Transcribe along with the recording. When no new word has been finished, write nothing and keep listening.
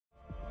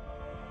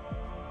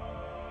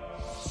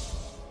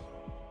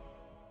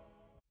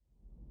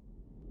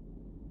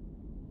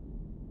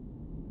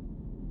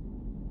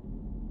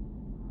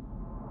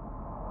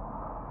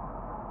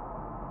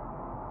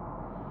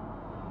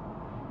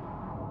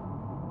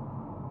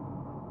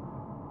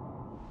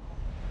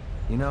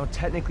You know,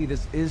 technically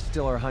this is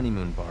still our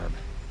honeymoon, Barb.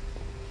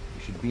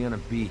 We should be on a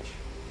beach.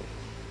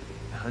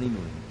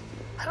 Honeymoon.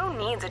 Who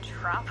needs a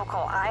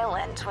tropical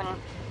island when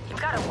you've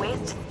got a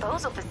waste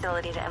disposal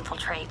facility to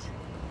infiltrate?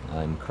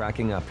 I'm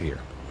cracking up here.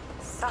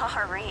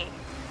 Sorry.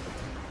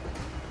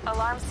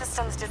 Alarm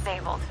system's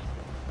disabled.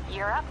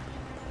 You're up?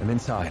 I'm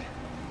inside.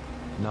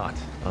 Not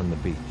on the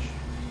beach.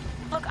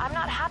 Look, I'm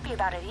not happy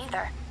about it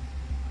either.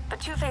 But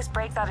Two-Face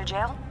breaks out of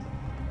jail?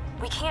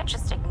 We can't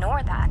just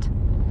ignore that.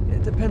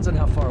 It depends on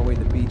how far away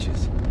the beach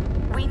is.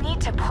 We need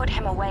to put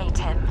him away,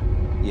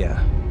 Tim. Yeah.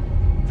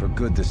 For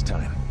good this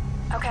time.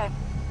 Okay.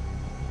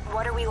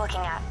 What are we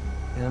looking at?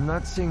 And I'm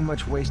not seeing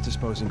much waste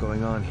disposing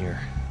going on here.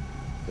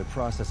 They're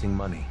processing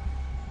money.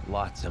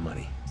 Lots of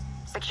money.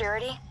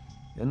 Security?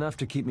 Enough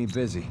to keep me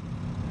busy.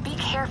 Be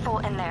careful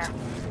in there.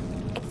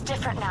 It's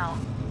different now.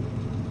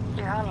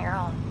 You're on your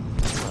own.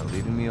 What,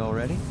 leaving me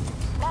already?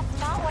 That's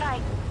not what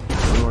I...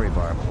 Don't worry,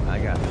 Barb. I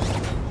got this.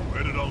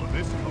 Where did all of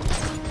this come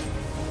from?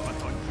 I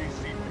thought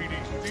GCPD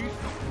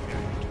seized them.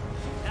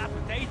 That's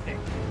what they think.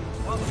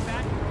 All the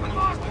back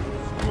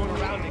screwing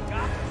around and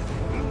got us.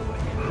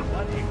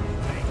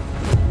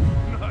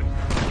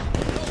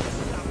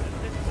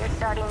 You're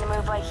starting to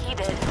move like he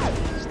did.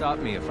 Stop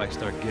me if I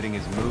start getting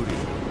as moody.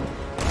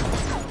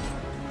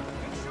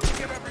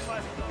 Give every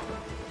last dollar.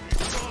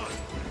 He's gone.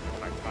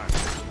 My time.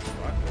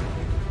 What?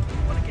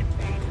 Want to get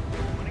paid?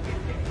 Want to get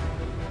paid?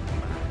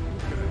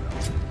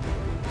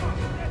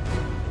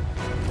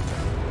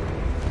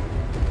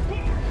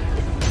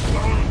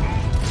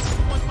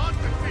 One month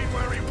to see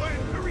where he went.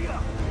 Hurry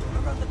up!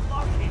 We're on the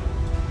clock here.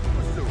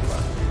 What's so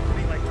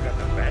Ain't like we got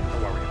the bad to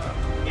worry about.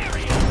 There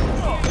he is!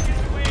 Oh, get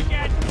away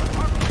again!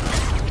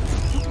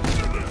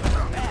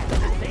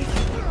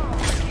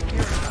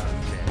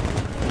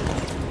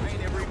 I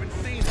ain't never even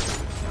seen him.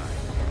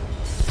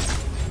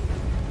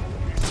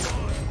 He's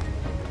gone.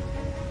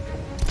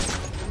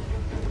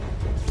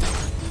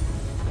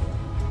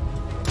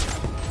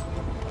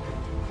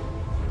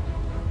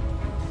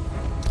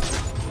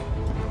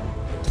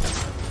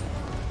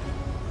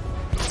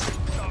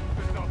 Stop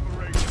this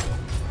operation.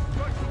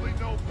 Especially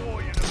no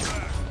boy in the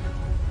back.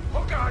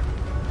 Oh God!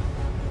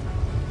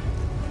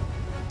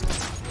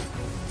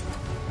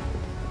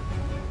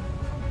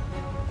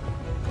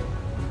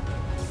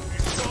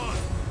 He's gone.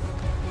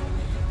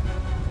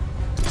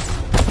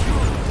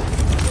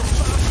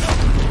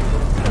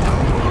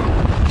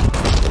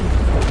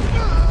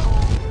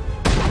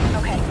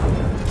 Okay.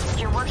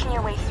 You're working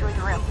your way through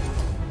the room.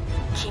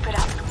 Keep it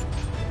up.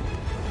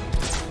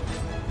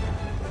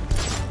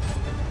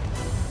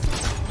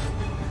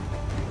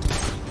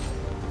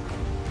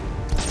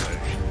 Hey,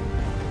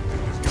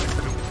 is this guy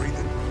still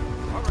breathing?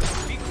 All right,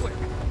 be quick.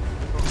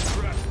 Oh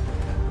crap!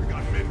 We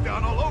got men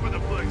down all over the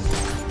place.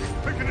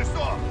 Picking us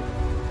off.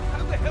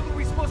 How the hell are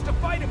we supposed to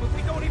fight him if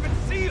we don't even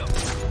see him?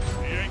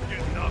 He ain't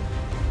getting up.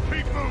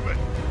 Keep moving.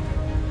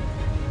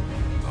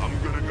 I'm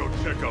gonna go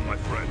check on my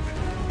friend.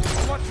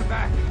 I want your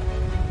back.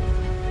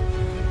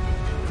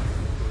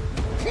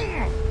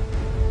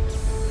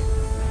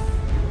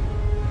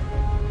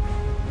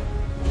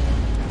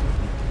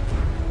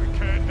 We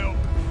can't help.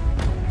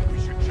 We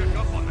should check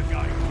up on the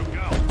guy who took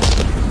out.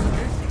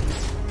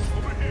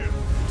 Over here.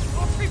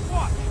 I'll keep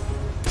watch.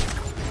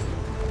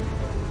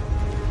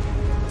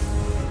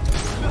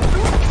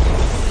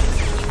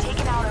 You've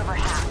taken out over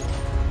half.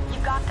 You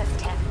got this,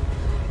 Tim.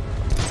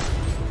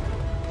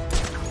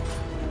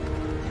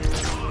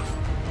 He's gone.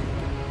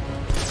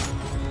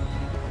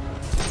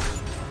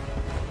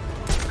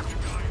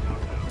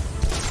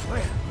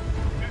 Where?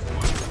 This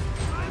way.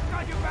 I've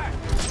got your back.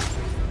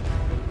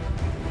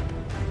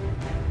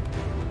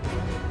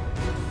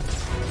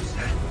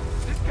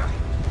 This guy.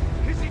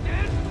 Is he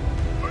dead?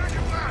 Where's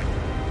your back?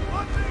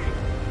 On me!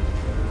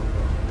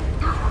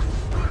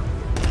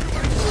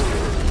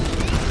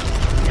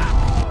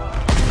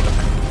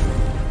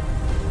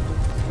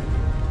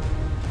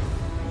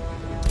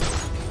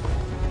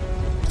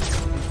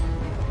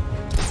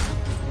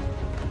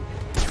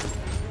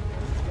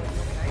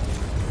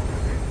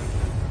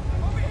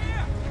 Over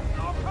here.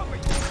 I'll cover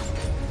you.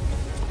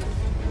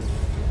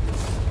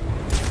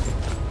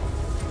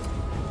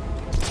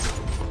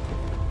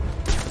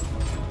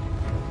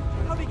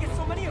 How'd he get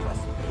so many of us?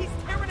 He's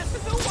tearing us a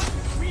new one.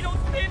 We don't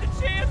stand a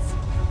chance.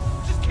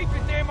 Just keep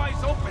your damn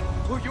eyes open,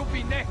 or you'll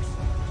be next.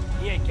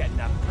 He ain't getting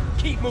up.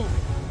 Keep moving.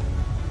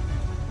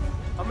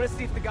 I'm gonna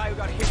see if the guy who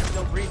got hit is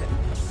still breathing.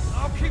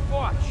 I'll keep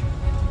watch.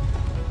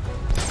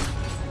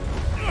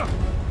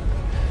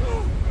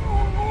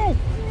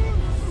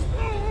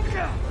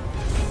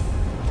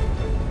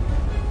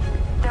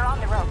 They're on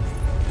the ropes.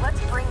 Let's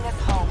bring this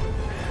home.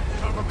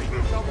 Cover me.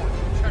 Someone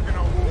checking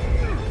our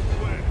wound.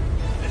 Where?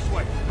 This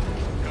way.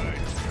 Okay.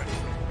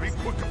 Be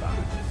quick about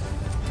it.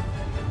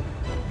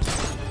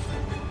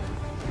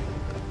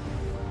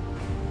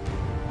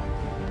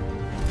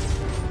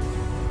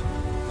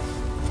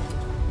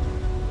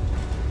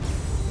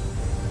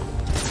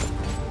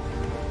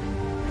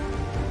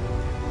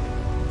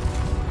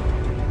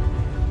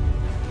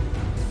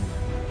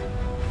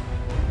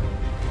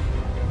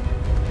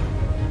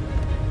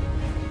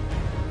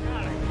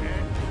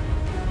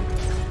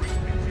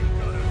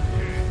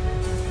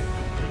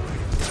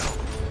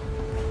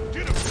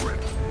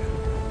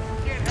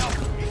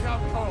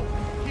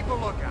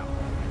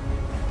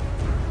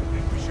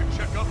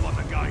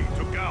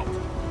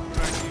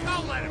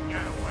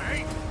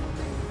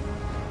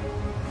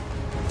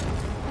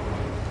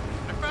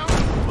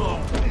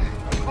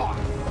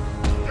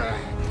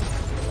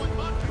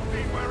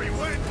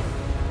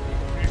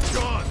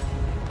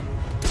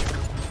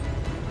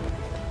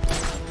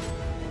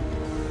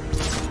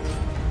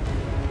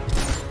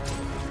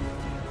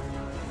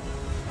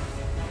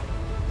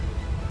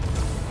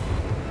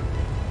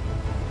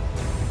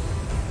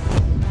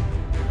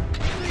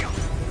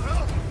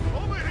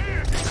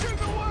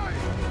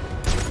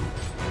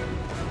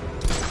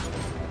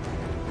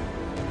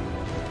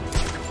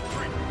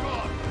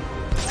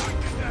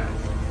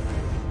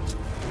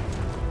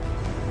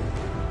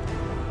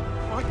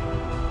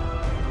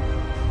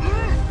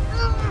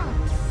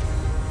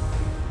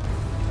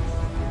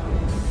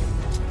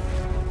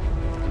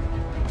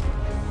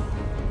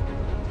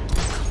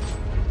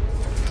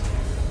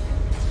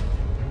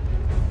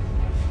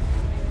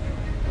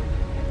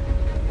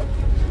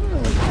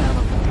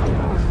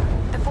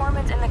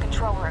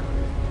 control room.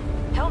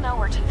 He'll know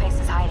where Two-Face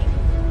is hiding.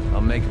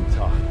 I'll make him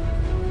talk.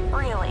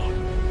 Really?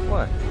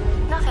 What?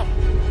 Nothing.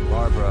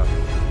 Barbara,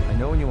 I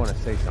know when you want to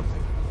say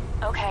something.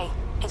 Okay,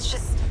 it's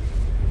just...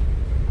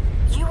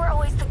 You were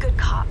always the good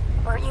cop,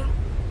 weren't you?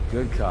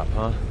 Good cop,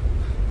 huh?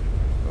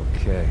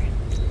 Okay.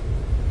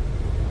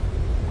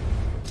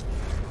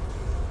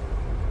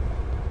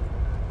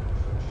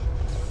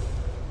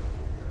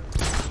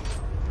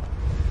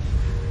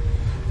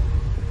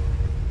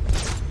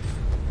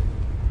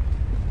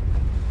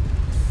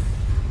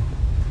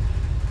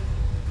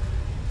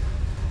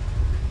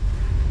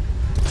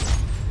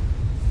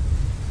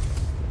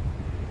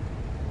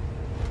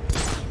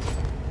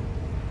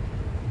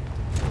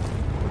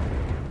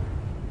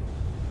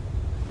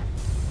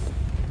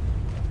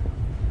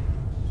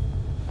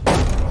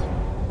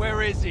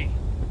 Where is he?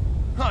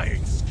 I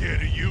ain't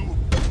scared of you.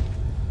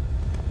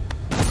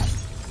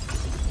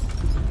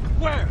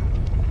 Where?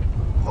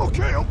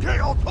 Okay,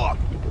 I'll talk.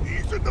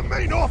 He's in the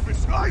main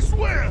office, I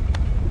swear.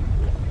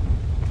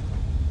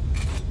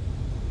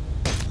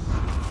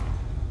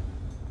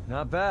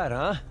 Not bad,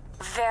 huh?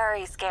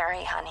 Very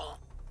scary, honey.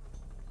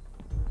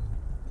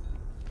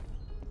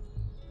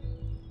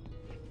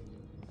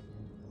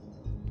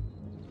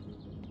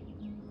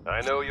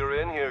 I know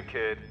you're in here,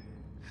 kid.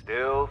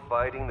 Still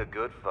fighting the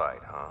good fight,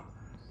 huh?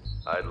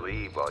 I'd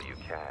leave while you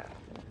can.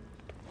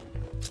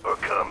 Or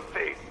come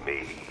face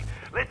me.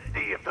 Let's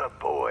see if the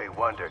boy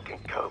wonder can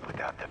cope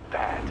without the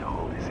bat to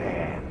hold his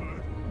hand.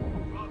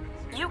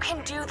 You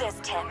can do this,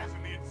 Tim. He's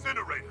in the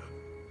incinerator.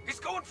 He's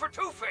going for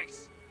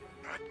Two-Face.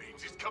 That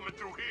means he's coming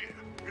through here.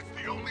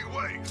 It's the only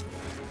way.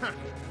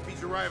 If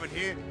he's arriving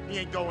here, he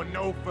ain't going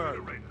no further.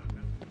 Incinerator.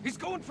 He's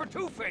going for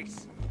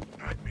Two-Face.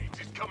 That means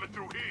he's coming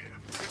through here.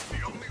 It's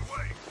the only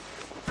way.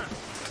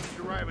 If he's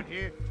arriving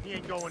here, he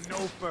ain't going no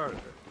further.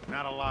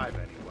 Not alive,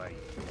 anyway.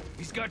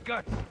 He's got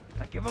guts.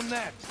 I give him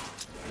that.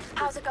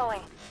 How's it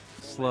going?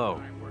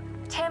 Slow.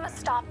 Tim,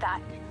 stop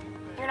that.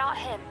 You're not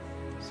him.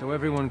 So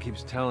everyone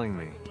keeps telling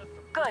me.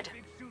 Good.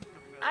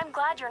 I'm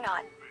glad you're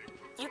not.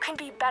 You can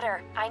be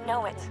better. I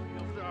know it.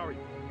 Sorry.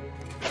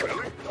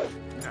 Really?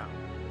 No.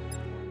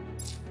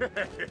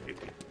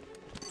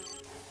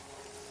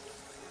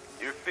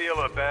 You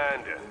feel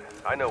abandoned.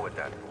 I know what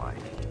that's like.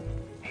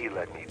 He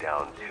let me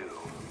down too.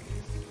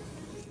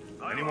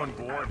 Anyone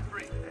bored?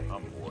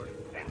 I'm bored.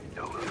 And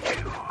so will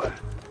you.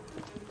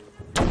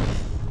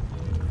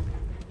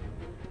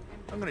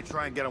 I'm gonna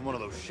try and get on one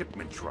of those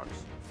shipment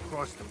trucks.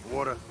 Cross the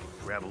border,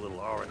 grab a little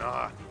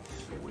R&R.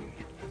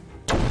 Sweet.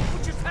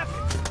 What just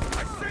happened?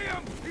 I see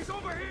him! He's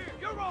over here!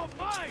 You're all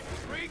mine,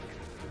 freak!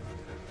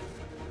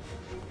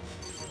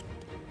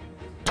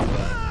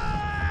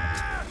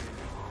 Ah!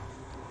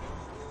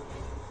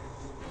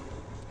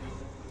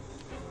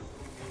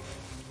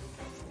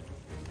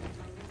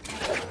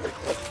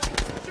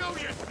 Show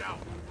yourself!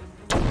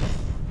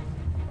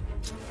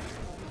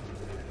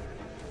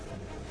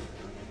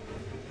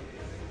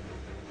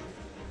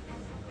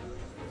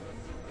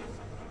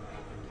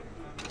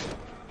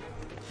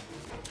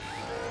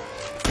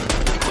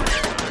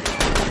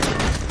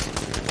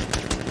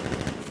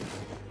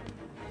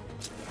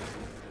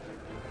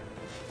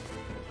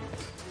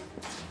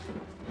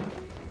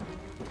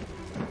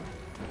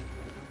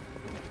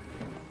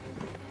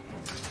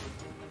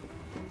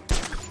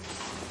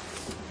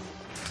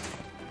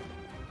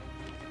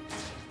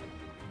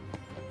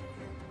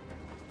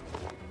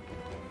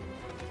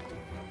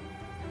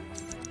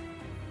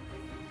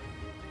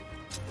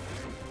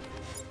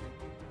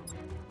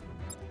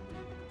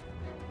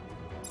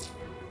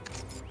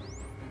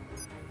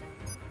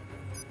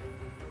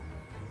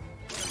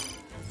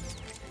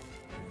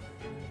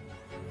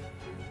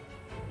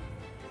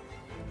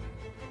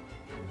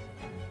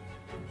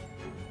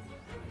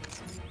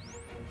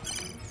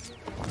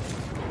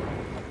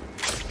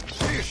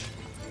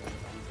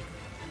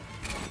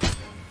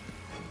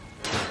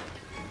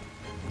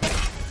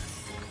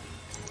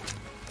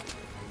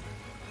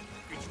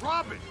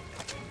 Robin!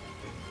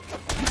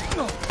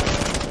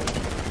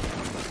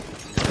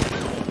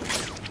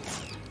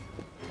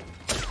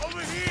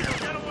 Over here!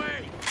 Get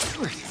away!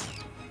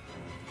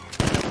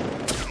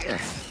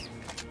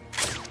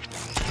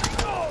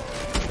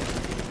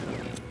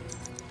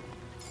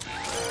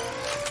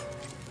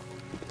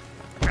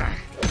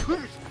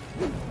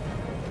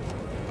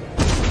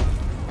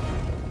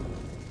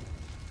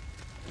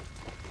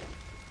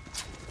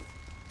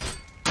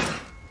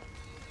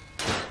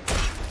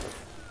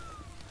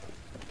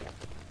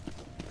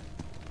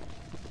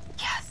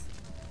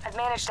 I've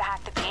managed to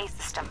hack the PA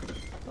system.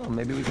 Oh,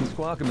 maybe we can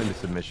squawk him into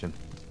submission.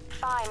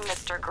 Fine,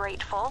 Mr.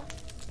 Grateful.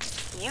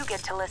 You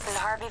get to listen to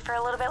Harvey for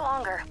a little bit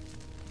longer.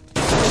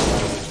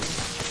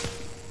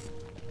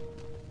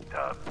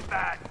 The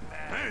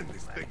Batman. Man,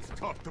 this thing's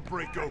tough to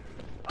break open.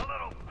 A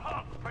little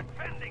punk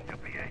pretending to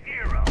be a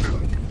hero.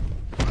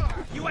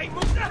 You ain't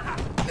moving!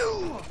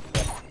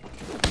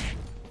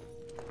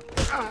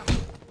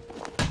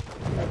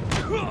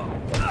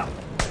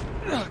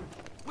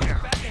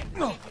 Where's Batman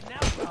taking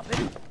now,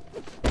 Robin?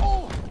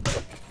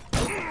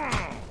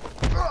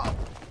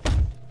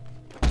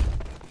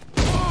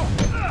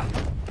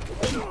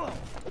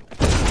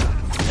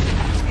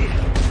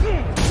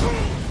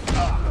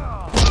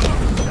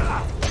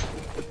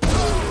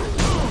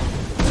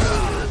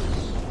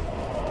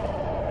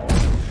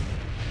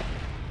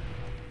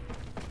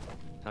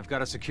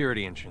 got a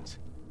security entrance.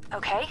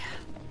 Okay.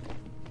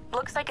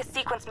 Looks like a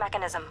sequence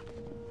mechanism.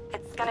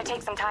 It's gonna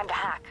take some time to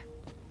hack.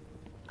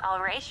 I'll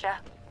race ya.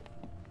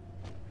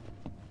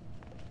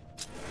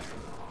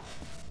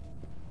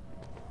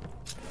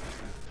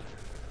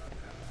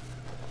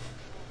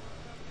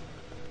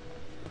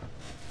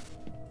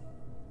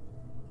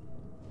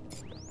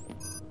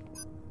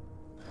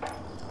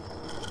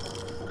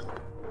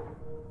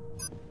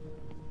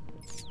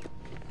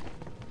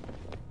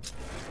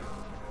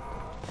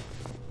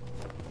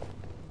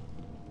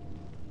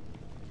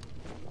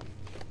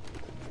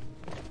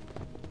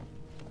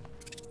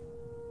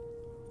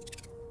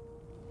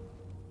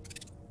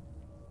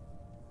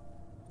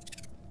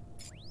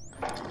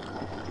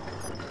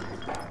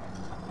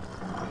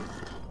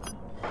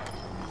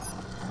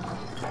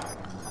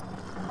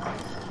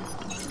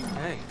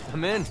 Hey,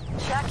 I'm in.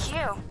 Check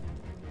you.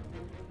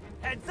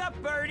 Heads up,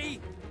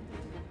 Birdie!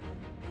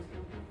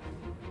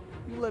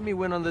 You let me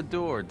win on the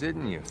door,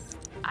 didn't you?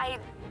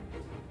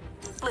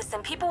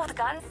 Listen, people with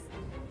guns,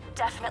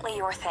 definitely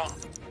your thing.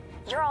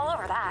 You're all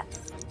over that.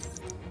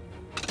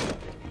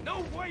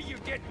 No way you're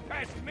getting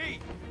past me!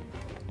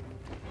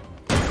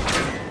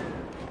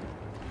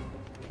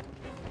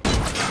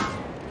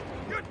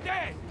 You're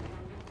dead!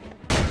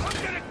 I'm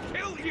gonna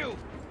kill you!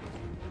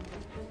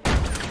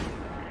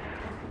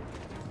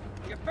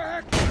 Get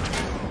back!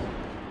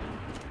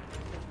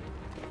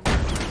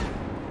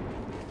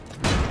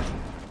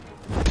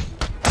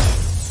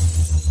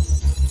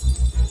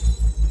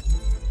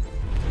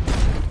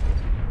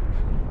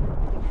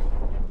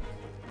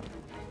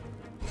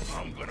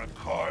 I'm gonna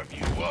carve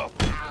you up.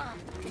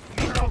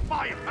 Need no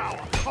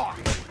firepower. Talk.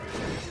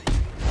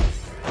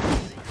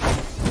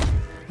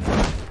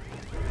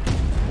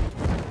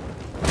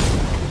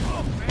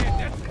 Oh man,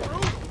 that's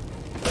brutal!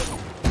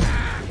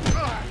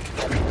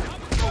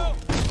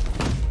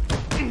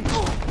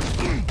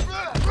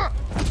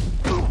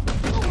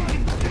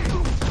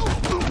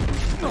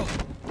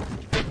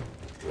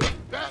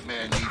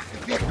 Batman needs to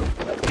be.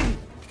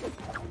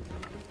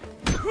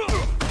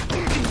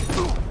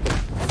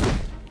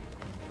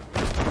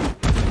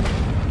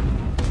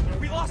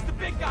 We lost the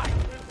big guy!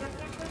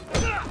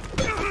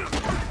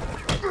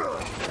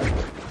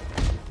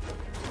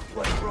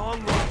 What's wrong,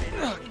 Robin?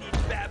 You need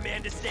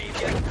Batman to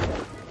save you.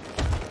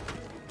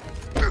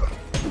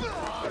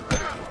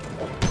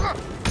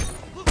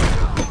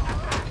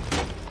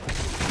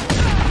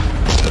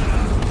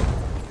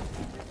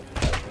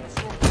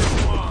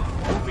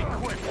 Moving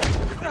quick.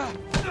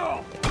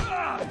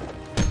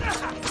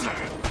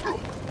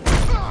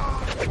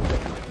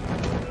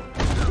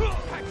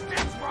 Catch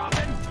this,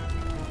 Robin!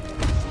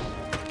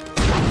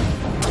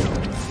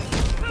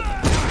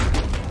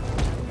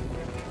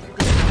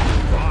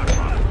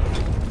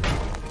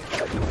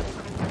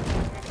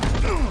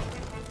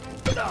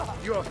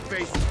 Your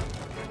face.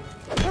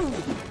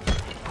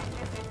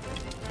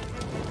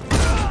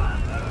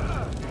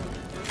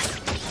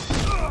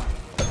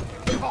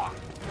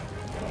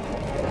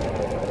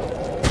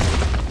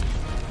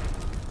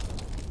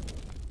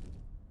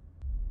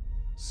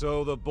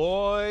 So the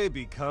boy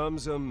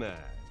becomes a man.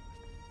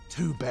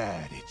 Too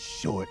bad it's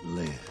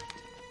short-lived.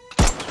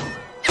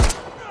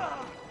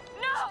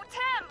 No,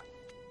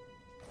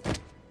 Tim!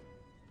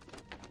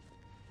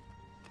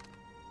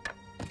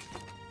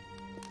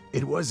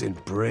 It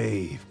wasn't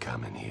brave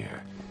coming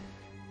here.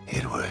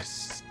 It was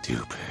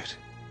stupid.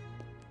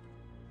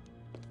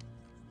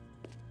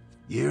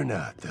 You're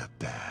not the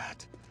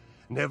Bat.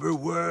 Never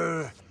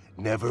were,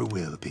 never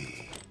will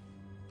be.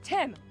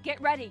 Tim,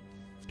 get ready.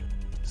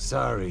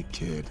 Sorry,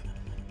 kid.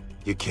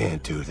 You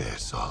can't do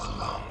this all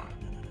alone.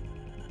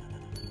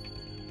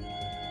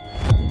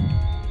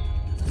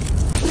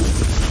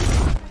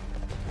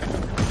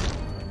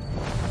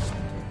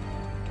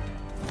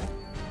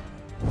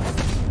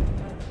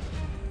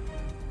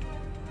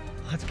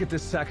 Let's get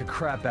this sack of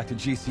crap back to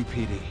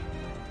GCPD.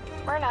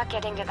 We're not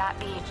getting to that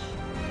beach,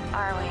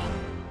 are we?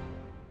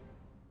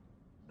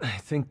 I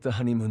think the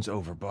honeymoon's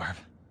over, Barb.